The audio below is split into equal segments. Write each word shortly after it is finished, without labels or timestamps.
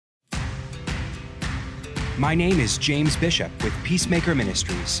My name is James Bishop with Peacemaker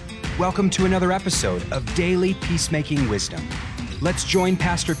Ministries. Welcome to another episode of Daily Peacemaking Wisdom. Let's join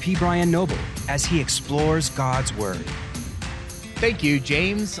Pastor P. Brian Noble as he explores God's Word. Thank you,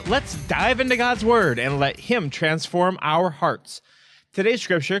 James. Let's dive into God's Word and let Him transform our hearts. Today's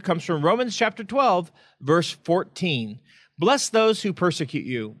scripture comes from Romans chapter 12, verse 14. Bless those who persecute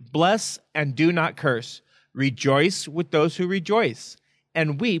you. Bless and do not curse. Rejoice with those who rejoice,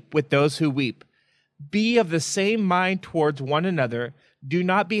 and weep with those who weep. Be of the same mind towards one another. Do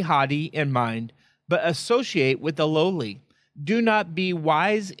not be haughty in mind, but associate with the lowly. Do not be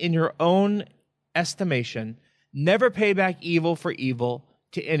wise in your own estimation. Never pay back evil for evil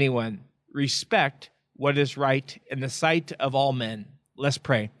to anyone. Respect what is right in the sight of all men. Let's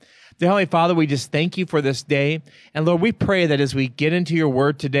pray. Dear Heavenly Father, we just thank you for this day. And Lord, we pray that as we get into your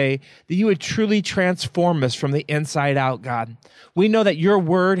word today, that you would truly transform us from the inside out, God. We know that your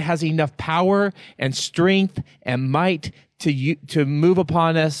word has enough power and strength and might to move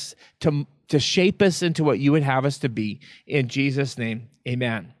upon us, to shape us into what you would have us to be. In Jesus' name,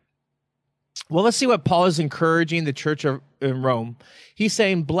 amen. Well, let's see what Paul is encouraging the church in Rome. He's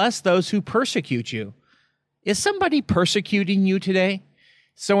saying, bless those who persecute you. Is somebody persecuting you today?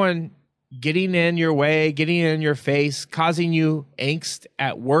 Someone getting in your way, getting in your face, causing you angst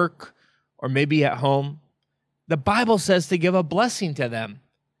at work or maybe at home? The Bible says to give a blessing to them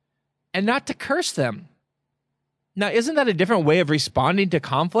and not to curse them. Now, isn't that a different way of responding to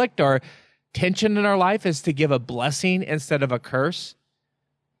conflict or tension in our life, is to give a blessing instead of a curse?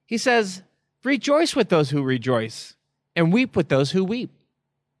 He says, rejoice with those who rejoice and weep with those who weep.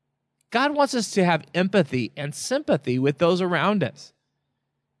 God wants us to have empathy and sympathy with those around us.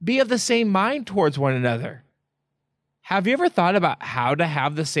 Be of the same mind towards one another. Have you ever thought about how to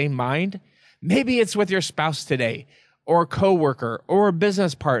have the same mind? Maybe it's with your spouse today, or a coworker, or a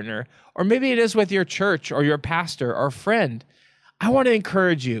business partner, or maybe it is with your church or your pastor or friend. I want to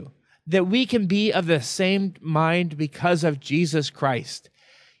encourage you that we can be of the same mind because of Jesus Christ.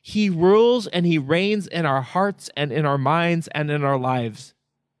 He rules and he reigns in our hearts and in our minds and in our lives.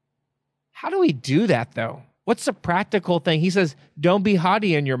 How do we do that, though? What's the practical thing? He says, don't be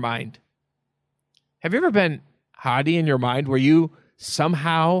haughty in your mind. Have you ever been haughty in your mind where you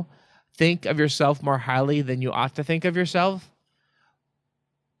somehow think of yourself more highly than you ought to think of yourself?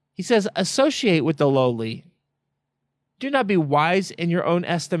 He says, associate with the lowly. Do not be wise in your own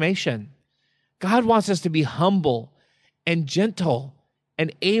estimation. God wants us to be humble and gentle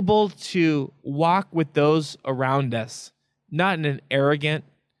and able to walk with those around us, not in an arrogant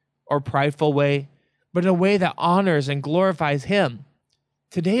or prideful way, but in a way that honors and glorifies him.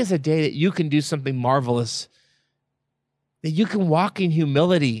 Today is a day that you can do something marvelous, that you can walk in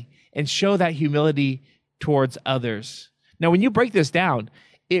humility and show that humility towards others. Now, when you break this down,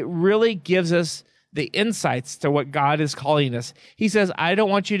 it really gives us the insights to what God is calling us. He says, I don't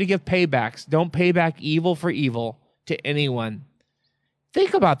want you to give paybacks. Don't pay back evil for evil to anyone.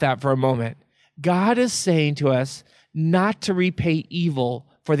 Think about that for a moment. God is saying to us not to repay evil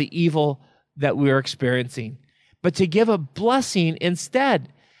for the evil that we're experiencing, but to give a blessing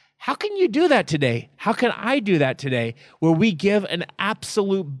instead. How can you do that today? How can I do that today, where we give an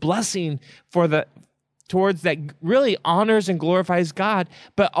absolute blessing towards that really honors and glorifies God,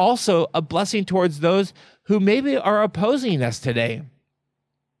 but also a blessing towards those who maybe are opposing us today?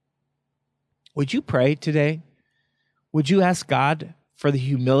 Would you pray today? Would you ask God for the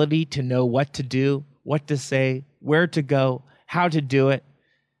humility to know what to do, what to say, where to go, how to do it?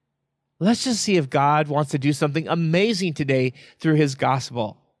 Let's just see if God wants to do something amazing today through his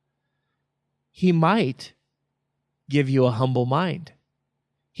gospel. He might give you a humble mind.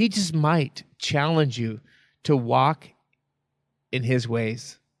 He just might challenge you to walk in his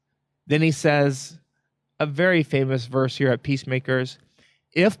ways. Then he says, a very famous verse here at Peacemakers,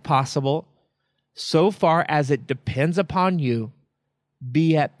 if possible, so far as it depends upon you,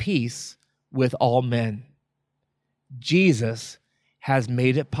 be at peace with all men. Jesus has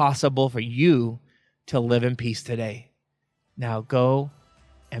made it possible for you to live in peace today. Now go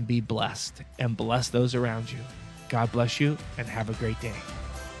and be blessed and bless those around you. God bless you and have a great day.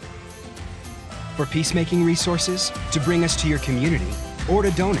 For peacemaking resources, to bring us to your community, or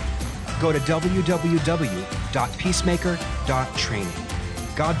to donate, go to www.peacemaker.training.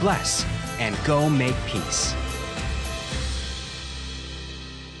 God bless and go make peace.